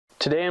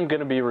Today I'm going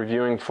to be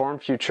reviewing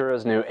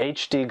FormFutura's new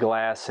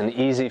HDglass and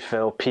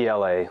EasyFil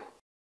PLA.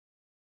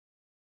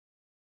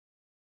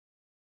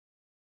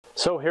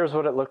 So here's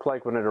what it looked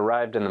like when it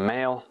arrived in the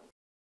mail.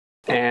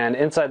 And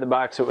inside the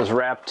box it was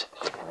wrapped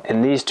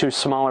in these two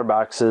smaller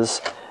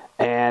boxes.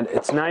 And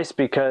it's nice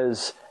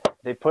because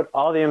they put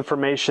all the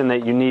information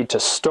that you need to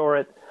store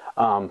it,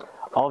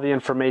 all the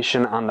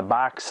information on the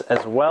box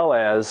as well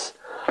as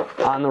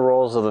on the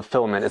rolls of the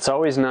filament. It's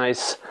always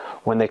nice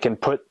when they can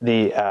put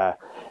the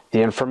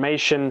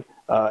information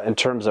in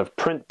terms of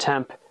print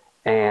temp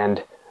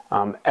and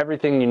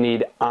everything you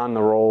need on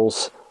the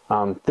rolls.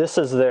 This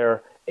is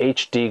their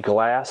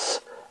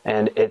HDglass,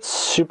 and it's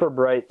super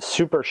bright,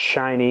 super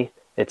shiny.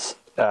 It's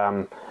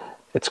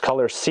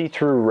color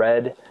see-through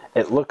red.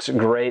 It looks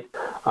great.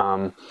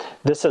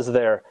 This is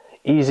their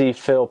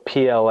EasyFil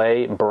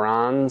PLA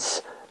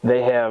bronze.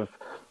 They have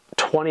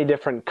 20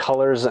 different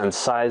colors and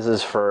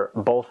sizes for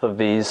both of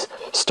these.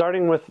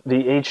 Starting with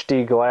the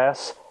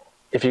HDglass,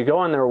 if you go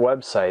on their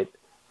website,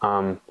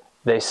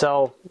 they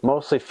sell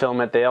mostly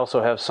filament. They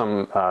also have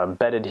some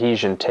bed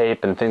adhesion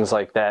tape and things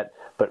like that,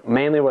 but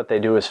mainly what they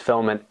do is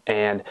filament,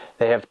 and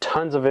they have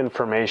tons of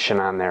information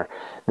on there.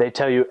 They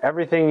tell you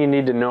everything you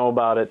need to know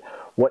about it,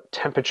 what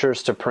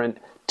temperatures to print,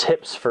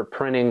 tips for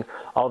printing,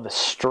 all the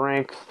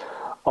strength,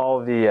 all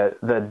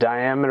the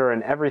diameter,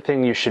 and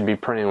everything you should be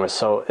printing with.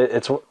 So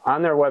it's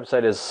on their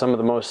website is some of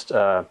the most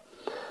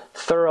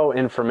thorough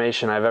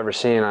information I've ever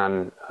seen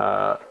on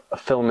a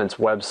filament's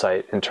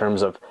website in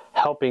terms of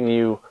helping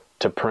you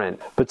to print.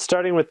 But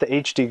starting with the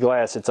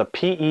HDglass, it's a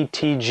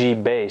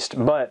PETG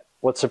based, but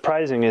what's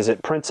surprising is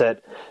it prints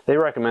at, they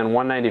recommend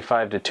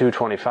 195 to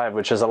 225,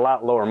 which is a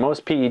lot lower.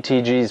 Most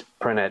PETGs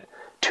print at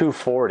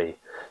 240,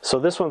 so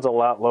this one's a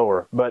lot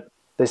lower, but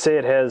they say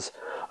it has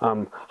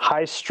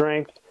high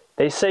strength.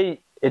 They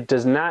say it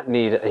does not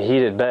need a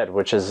heated bed,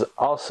 which is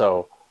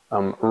also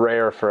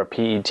rare for a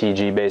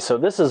PETG base. So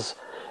this is,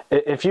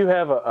 if you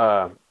have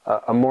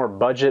a more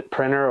budget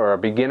printer or a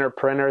beginner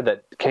printer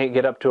that can't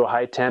get up to a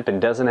high temp and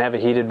doesn't have a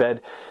heated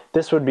bed,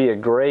 this would be a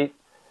great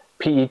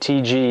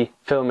PETG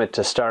filament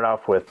to start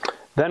off with.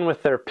 Then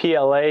with their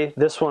PLA,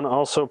 this one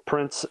also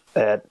prints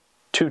at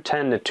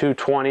 210 to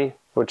 220,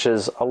 which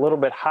is a little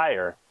bit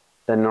higher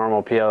than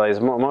normal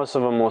PLAs. Most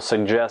of them will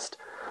suggest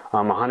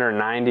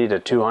 190 to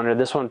 200.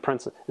 This one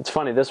prints, it's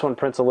funny, this one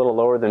prints a little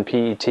lower than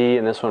PET,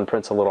 and this one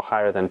prints a little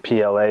higher than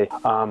PLA.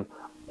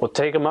 We'll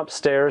take them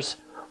upstairs.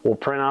 We'll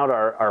print out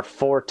our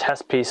 4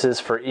 test pieces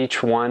for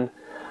each one.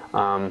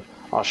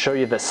 I'll show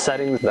you the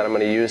settings that I'm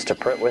going to use to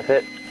print with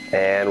it,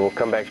 and we'll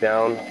come back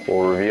down,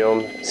 we'll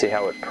review them, see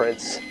how it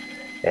prints,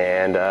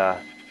 and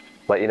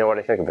let you know what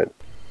I think of it.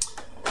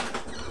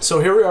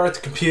 So here we are at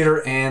the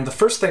computer, and the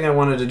first thing I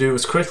wanted to do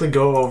was quickly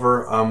go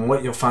over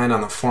what you'll find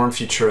on the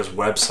FormFutura's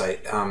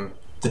website.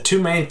 The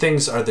two main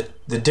things are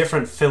the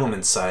different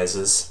filament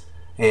sizes,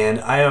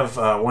 and I have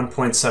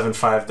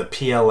 1.75, the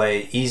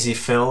PLA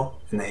EasyFil,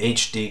 and the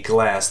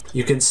HDglass.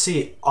 You can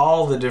see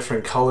all the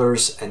different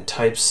colors and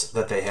types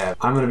that they have.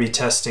 I'm going to be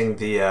testing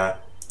the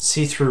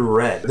see-through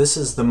red. This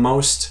is the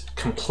most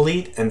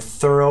complete and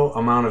thorough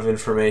amount of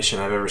information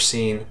I've ever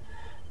seen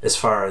as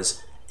far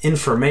as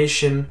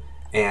information,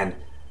 and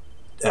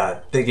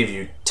they give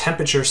you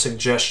temperature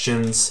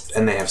suggestions,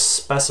 and they have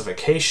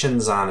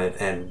specifications on it,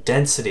 and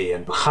density,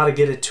 and how to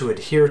get it to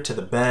adhere to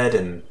the bed,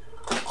 and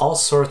all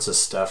sorts of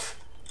stuff.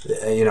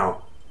 You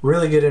know,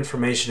 really good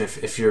information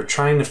if you're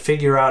trying to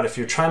figure out, if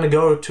you're trying to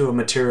go to a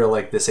material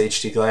like this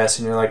HDglass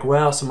and you're like,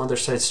 well, some other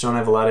sites don't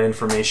have a lot of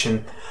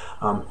information.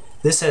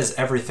 This has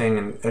everything,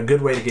 and a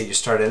good way to get you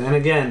started. And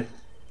again,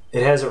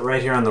 it has it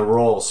right here on the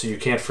roll, so you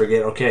can't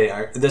forget,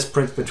 okay, this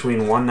prints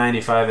between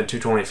 195 and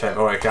 225.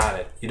 Oh, I got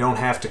it. You don't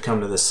have to come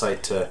to this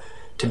site to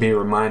be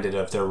reminded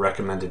of their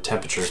recommended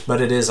temperatures,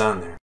 but it is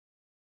on there.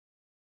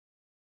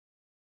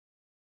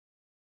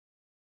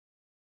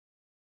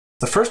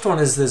 The first one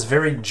is this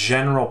very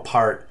general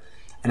part,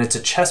 and it's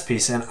a chess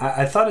piece, and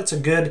I thought it's a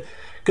good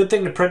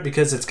thing to print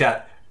because it's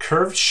got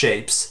curved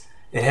shapes,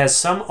 it has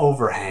some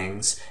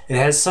overhangs, it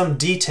has some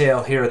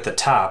detail here at the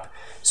top.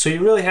 So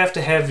you really have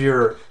to have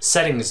your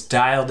settings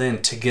dialed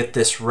in to get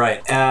this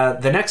right.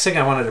 The next thing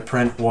I wanted to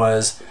print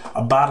was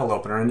a bottle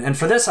opener. And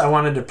for this I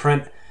wanted to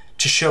print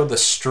to show the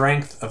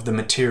strength of the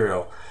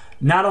material.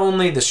 Not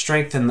only the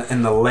strength in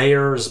the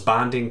layers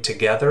bonding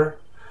together,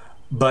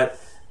 but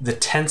the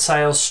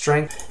tensile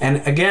strength.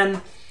 And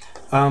again,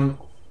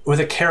 with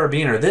a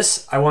carabiner,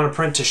 this I want to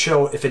print to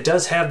show if it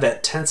does have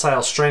that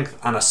tensile strength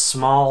on a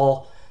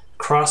small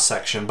cross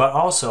section, but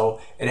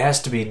also it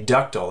has to be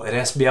ductile. It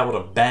has to be able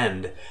to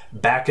bend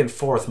back and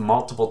forth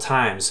multiple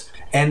times.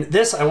 And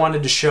this I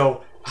wanted to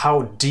show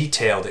how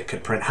detailed it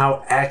could print,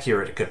 how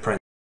accurate it could print.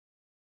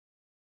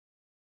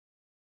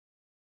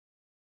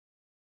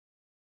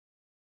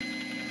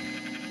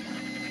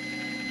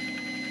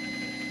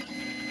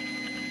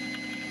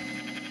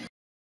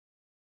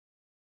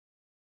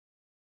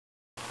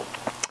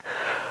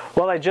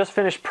 Well, I just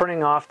finished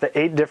printing off the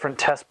 8 different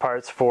test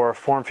parts for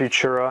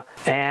FormFutura,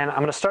 and I'm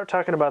going to start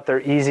talking about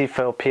their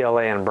EasyFil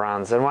PLA and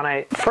bronze. And when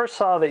I first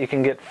saw that you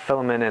can get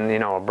filament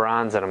in, a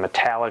bronze and a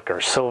metallic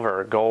or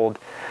silver or gold,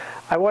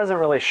 I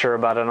wasn't really sure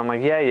about it. I'm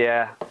like,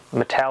 yeah,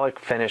 metallic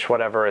finish,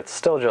 whatever, it's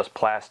still just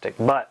plastic.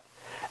 But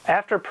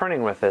after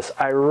printing with this,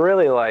 I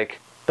really like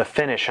the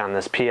finish on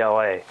this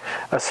PLA,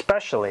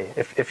 especially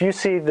if you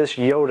see this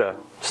Yoda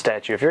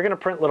statue. If you're going to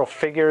print little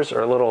figures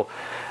or little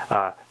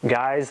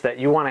guys that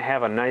you want to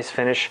have a nice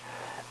finish,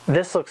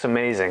 this looks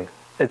amazing.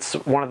 It's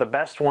one of the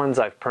best ones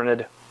I've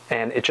printed,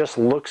 and it just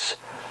looks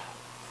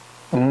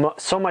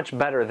so much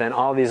better than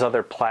all these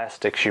other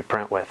plastics you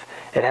print with.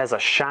 It has a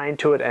shine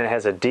to it, and it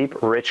has a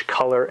deep, rich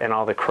color in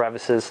all the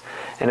crevices,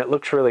 and it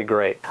looks really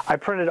great. I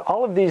printed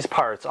all of these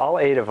parts, all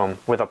 8 of them,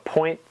 with a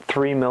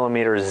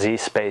 0.3mm Z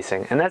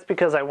spacing, and that's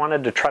because I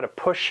wanted to try to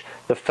push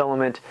the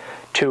filament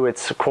to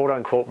its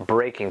quote-unquote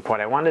breaking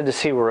point. I wanted to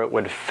see where it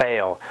would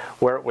fail,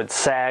 where it would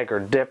sag or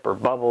dip or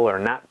bubble or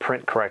not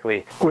print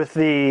correctly. With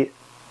the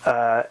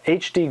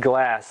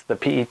HDglass, the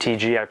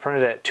PETG, I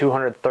printed at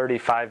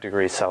 235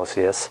 degrees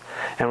Celsius,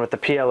 and with the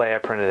PLA I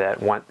printed at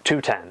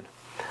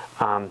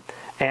 210.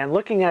 And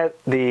looking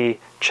at the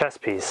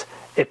chest piece,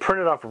 it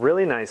printed off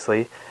really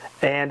nicely,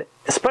 and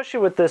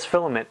especially with this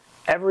filament,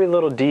 every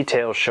little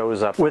detail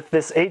shows up. With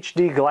this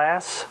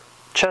HDglass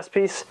chest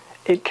piece,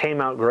 it came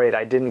out great.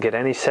 I didn't get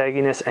any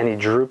sagginess, any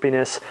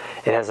droopiness.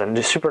 It has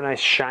a super nice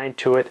shine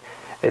to it.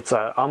 It's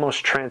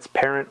almost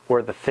transparent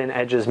where the thin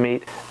edges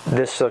meet.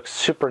 This looks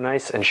super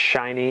nice and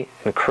shiny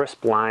and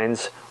crisp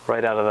lines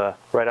right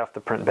off the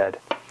print bed.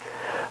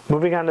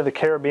 Moving on to the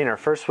Carabiner,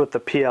 first with the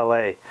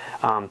PLA.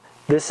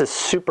 This is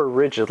super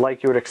rigid,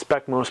 like you would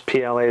expect most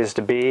PLAs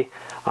to be.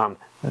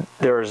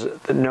 There's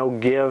no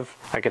give.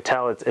 I could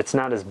tell it's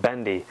not as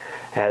bendy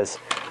as,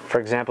 for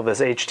example, this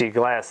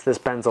HDglass. This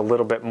bends a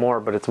little bit more,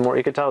 but it's more,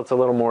 you can tell it's a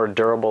little more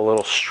durable, a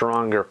little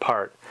stronger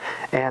part.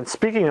 And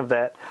speaking of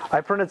that,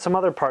 I printed some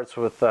other parts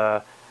with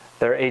their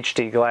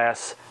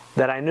HDglass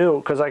that I knew,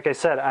 because like I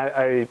said,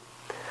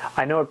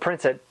 I know it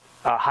prints at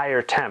a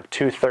higher temp,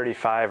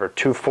 235 or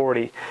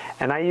 240,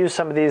 and I used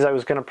some of these. I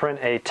was going to print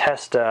a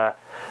test a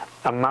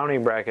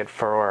mounting bracket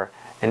for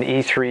an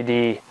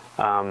E3D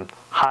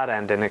hot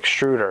end and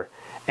extruder,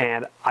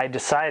 and I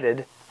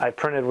decided I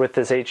printed with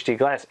this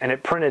HDglass, and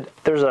it printed,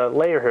 there's a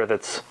layer here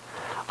that's,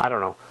 I don't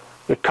know,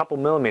 a couple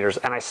millimeters,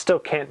 and I still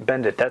can't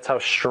bend it. That's how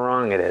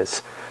strong it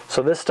is.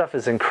 So this stuff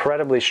is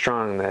incredibly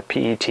strong, the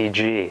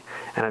PETG,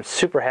 and I'm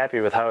super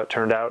happy with how it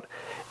turned out,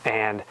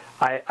 and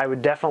I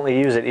would definitely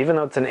use it. Even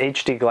though it's an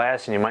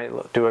HDglass and you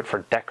might do it for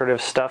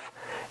decorative stuff,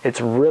 it's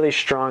really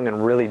strong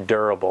and really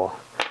durable.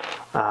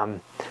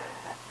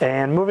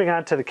 And moving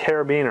on to the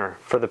Carabiner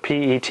for the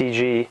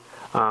PETG,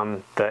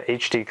 the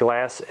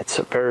HDglass, it's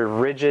very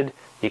rigid.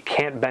 You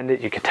can't bend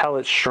it. You can tell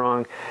it's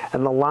strong,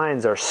 and the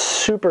lines are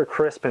super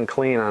crisp and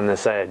clean on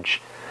this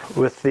edge.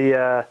 With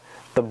the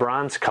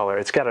bronze color,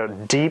 it's got a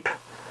deep,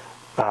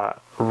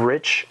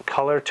 rich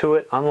color to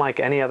it, unlike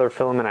any other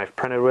filament I've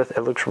printed with.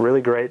 It looks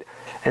really great,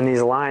 and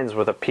these lines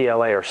with a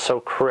PLA are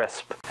so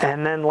crisp.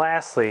 And then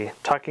lastly,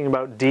 talking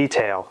about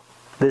detail,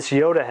 this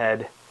Yoda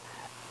head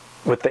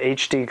with the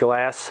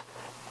HDglass,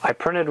 I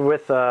printed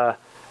with a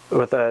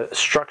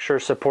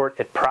structure support.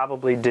 It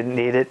probably didn't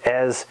need it,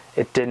 as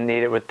it didn't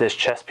need it with this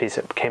chest piece.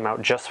 It came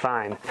out just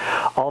fine.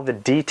 All the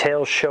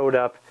details showed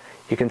up.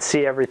 You can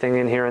see everything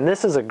in here, and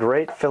this is a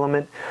great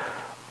filament.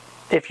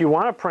 If you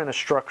want to print a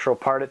structural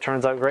part, it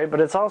turns out great, but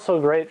it's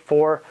also great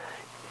for,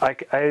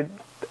 like,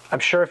 I'm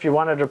sure if you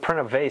wanted to print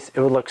a vase, it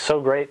would look so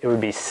great. It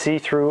would be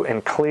see-through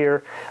and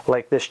clear,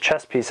 like this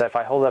chest piece. If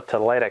I hold it up to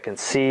the light, I can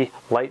see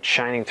light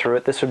shining through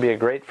it. This would be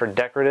great for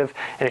decorative,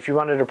 and if you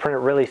wanted to print it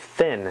really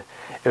thin,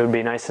 it would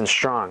be nice and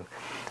strong.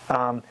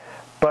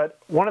 But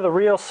one of the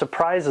real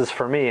surprises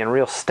for me and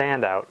real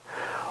standout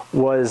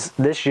was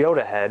this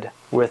Yoda head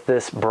with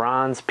this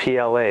bronze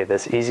PLA,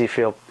 this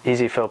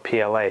EasyFil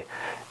PLA.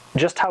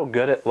 Just how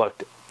good it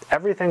looked.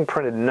 Everything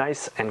printed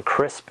nice and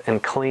crisp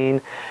and clean,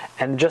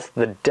 and just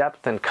the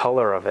depth and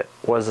color of it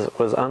was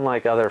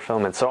unlike other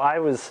filaments. So I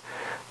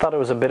thought it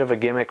was a bit of a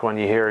gimmick when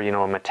you hear,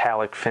 a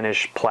metallic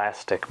finish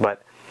plastic,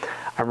 but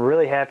I'm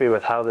really happy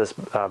with how this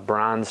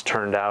bronze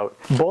turned out.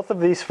 Both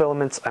of these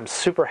filaments, I'm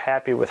super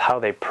happy with how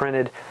they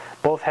printed.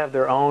 Both have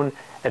their own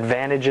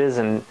advantages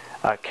and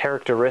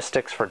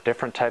characteristics for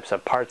different types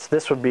of parts.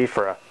 This would be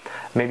for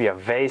maybe a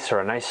vase, or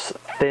a nice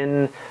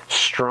thin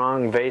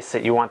strong vase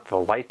that you want the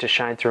light to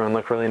shine through and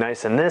look really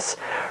nice, and this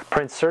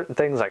prints certain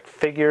things like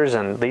figures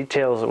and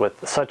details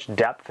with such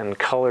depth and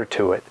color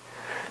to it.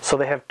 So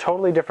they have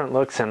totally different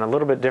looks and a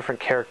little bit different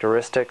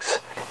characteristics.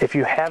 If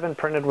you haven't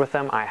printed with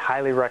them, I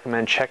highly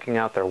recommend checking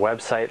out their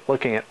website,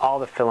 looking at all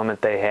the filament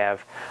they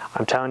have.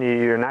 I'm telling you,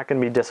 you're not going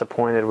to be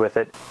disappointed with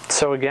it.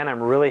 So again,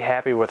 I'm really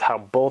happy with how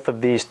both of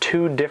these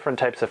 2 different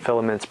types of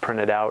filaments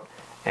printed out,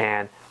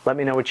 and let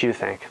me know what you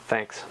think.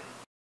 Thanks.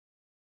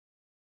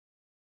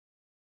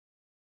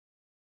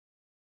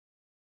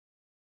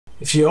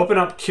 If you open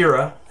up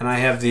Cura, and I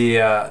have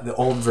the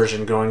old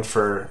version going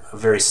for a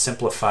very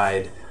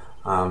simplified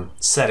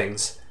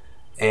settings,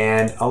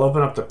 and I'll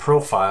open up the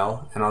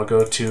profile and I'll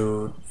go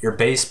to your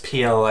base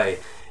PLA,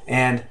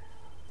 and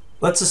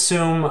let's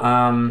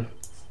assume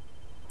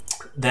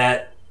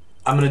that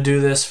I'm going to do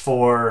this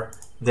for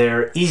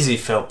their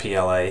EasyFil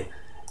PLA,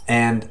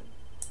 and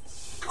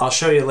I'll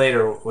show you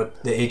later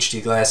what the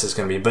HDglass is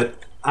going to be. But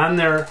on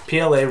their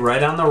PLA,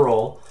 right on the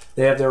roll,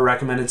 they have their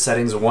recommended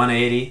settings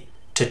 180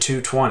 to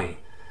 220.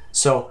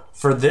 So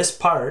for this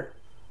part,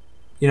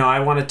 you know, I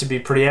want it to be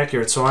pretty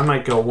accurate, so I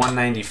might go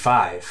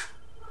 195.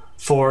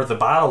 For the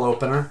bottle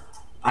opener,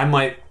 I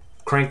might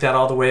crank that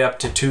all the way up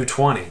to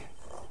 220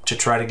 to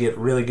try to get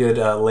really good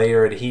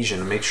layer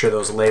adhesion and make sure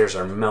those layers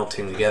are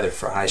melting together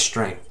for high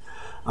strength.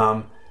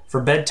 For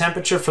bed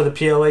temperature for the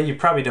PLA, you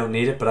probably don't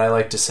need it, but I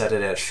like to set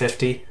it at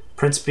 50.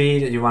 Print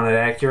speed, you want it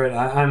accurate.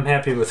 I'm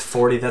happy with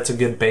 40. That's a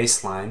good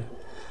baseline.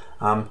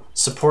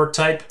 Support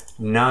type,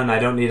 none. I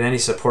don't need any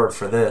support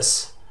for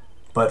this.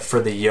 But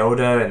for the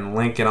Yoda and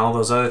Link and all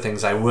those other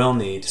things, I will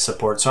need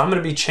support. So I'm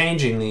going to be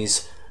changing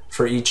these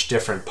for each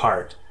different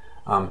part,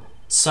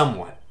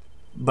 somewhat.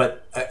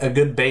 But a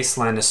good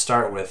baseline to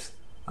start with.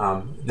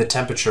 The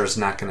temperature is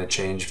not going to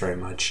change very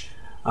much.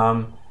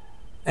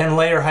 And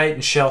layer height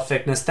and shell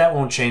thickness, that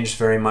won't change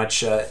very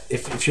much.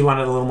 If you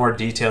wanted a little more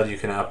detailed, you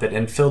can up it.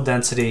 And fill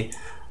density,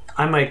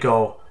 I might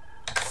go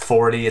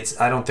 40.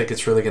 I don't think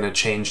it's really going to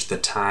change the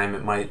time.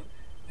 It might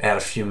add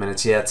a few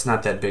minutes. Yeah, it's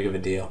not that big of a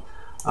deal.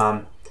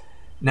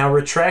 Now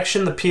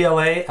retraction, the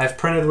PLA, I've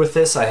printed with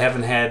this. I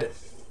haven't had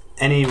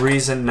any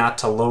reason not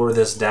to lower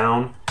this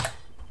down.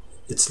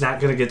 It's not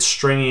going to get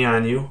stringy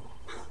on you.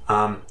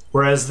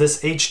 Whereas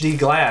this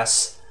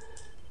HDglass,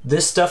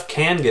 this stuff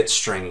can get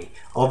stringy.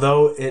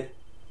 Although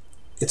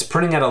it's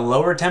printing at a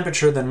lower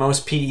temperature than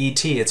most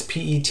PET. It's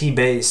PET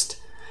based,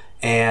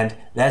 and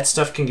that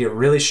stuff can get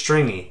really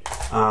stringy.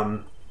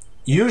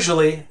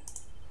 Usually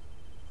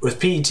with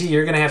PET,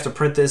 you're going to have to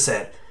print this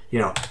at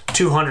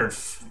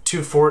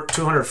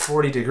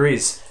 240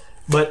 degrees.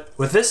 But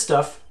with this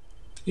stuff,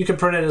 you can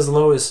print it as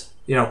low as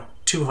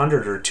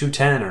 200 or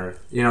 210, or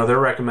they're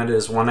recommended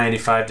as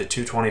 195 to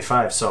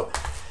 225. So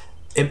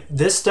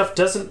this stuff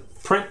doesn't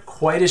print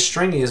quite as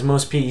stringy as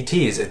most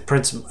PETs. It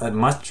prints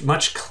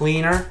much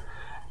cleaner,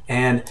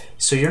 and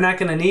so you're not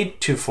going to need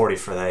 240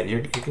 for that.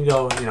 You can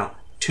go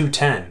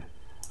 210.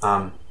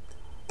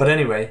 But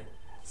anyway,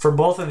 for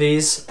both of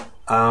these,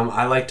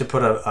 I like to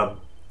put a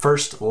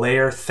first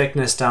layer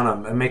thickness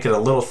down and make it a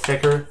little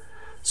thicker.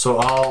 So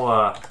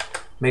I'll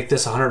make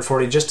this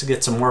 140 just to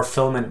get some more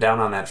filament down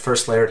on that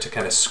first layer to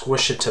kind of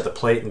squish it to the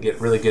plate and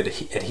get really good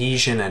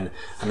adhesion and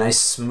a nice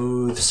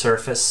smooth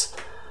surface.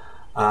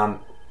 The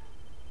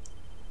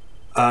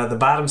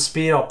bottom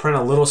speed, I'll print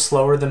a little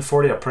slower than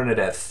 40. I'll print it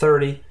at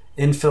 30.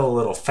 Infill a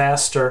little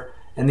faster.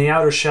 And the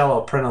outer shell,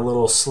 I'll print a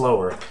little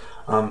slower.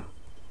 Like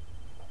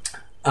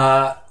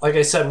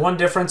I said, one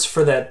difference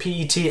for that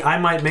PET, I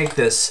might make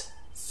this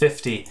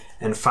 50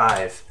 and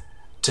 5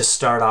 to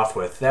start off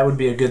with. That would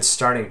be a good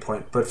starting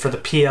point. But for the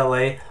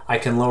PLA, I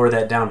can lower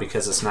that down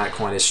because it's not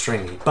quite as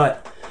stringy.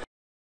 But